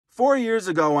4 years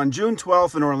ago, on June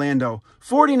 12th in Orlando,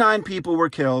 49 people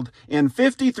were killed and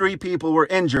 53 people were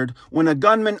injured when a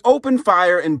gunman opened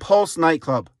fire in Pulse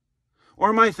nightclub. Or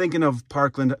am I thinking of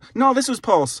Parkland? No, this was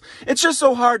Pulse. It's just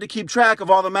so hard to keep track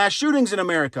of all the mass shootings in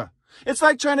America. It's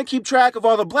like trying to keep track of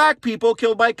all the black people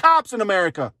killed by cops in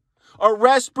America.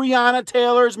 Arrest Breonna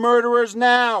Taylor's murderers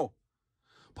now.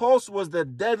 Pulse was the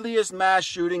deadliest mass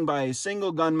shooting by a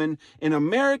single gunman in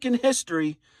American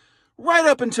history, right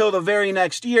up until the very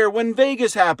next year when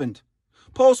Vegas happened.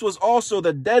 Pulse was also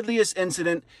the deadliest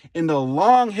incident in the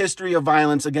long history of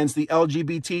violence against the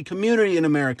LGBT community in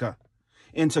America.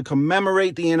 And to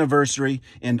commemorate the anniversary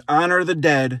and honor the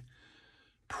dead,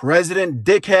 President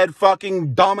Dickhead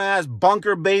fucking dumbass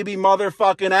bunker baby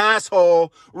motherfucking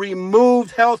asshole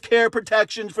removed healthcare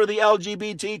protections for the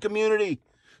LGBT community.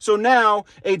 So now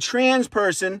a trans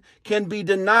person can be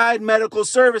denied medical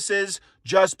services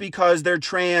just because they're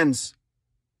trans.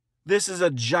 This is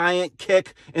a giant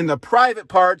kick in the private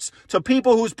parts to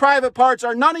people whose private parts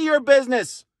are none of your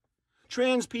business.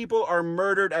 Trans people are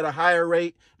murdered at a higher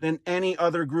rate than any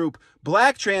other group.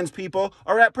 Black trans people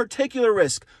are at particular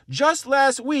risk. Just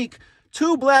last week,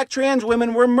 2 black trans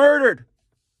women were murdered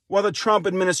while the Trump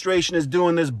administration is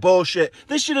doing this bullshit.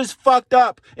 This shit is fucked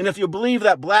up. And if you believe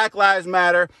that Black Lives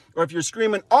Matter, or if you're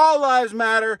screaming all lives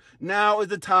matter, now is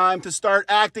the time to start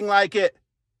acting like it.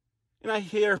 And I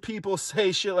hear people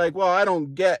say shit like, well, I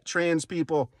don't get trans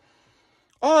people.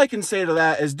 All I can say to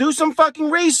that is do some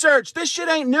fucking research. This shit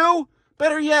ain't new.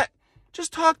 Better yet,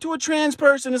 just talk to a trans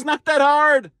person. It's not that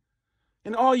hard.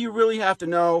 And all you really have to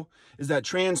know is that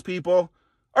trans people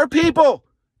are people,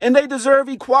 and they deserve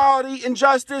equality and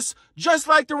justice just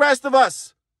like the rest of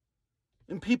us.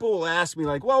 And people will ask me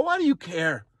like, well, why do you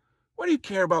care? Why do you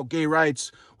care about gay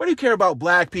rights? Why do you care about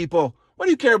black people? Why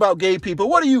do you care about gay people?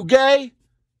 What are you, gay?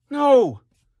 No.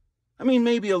 I mean,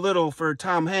 maybe a little for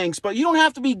Tom Hanks, but you don't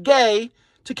have to be gay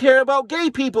to care about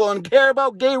gay people and care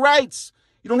about gay rights.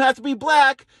 You don't have to be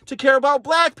black to care about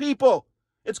black people.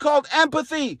 It's called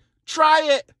empathy. Try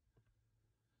it.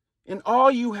 And all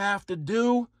you have to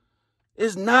do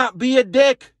is not be a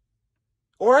dick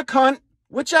or a cunt,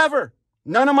 whichever.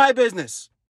 None of my business.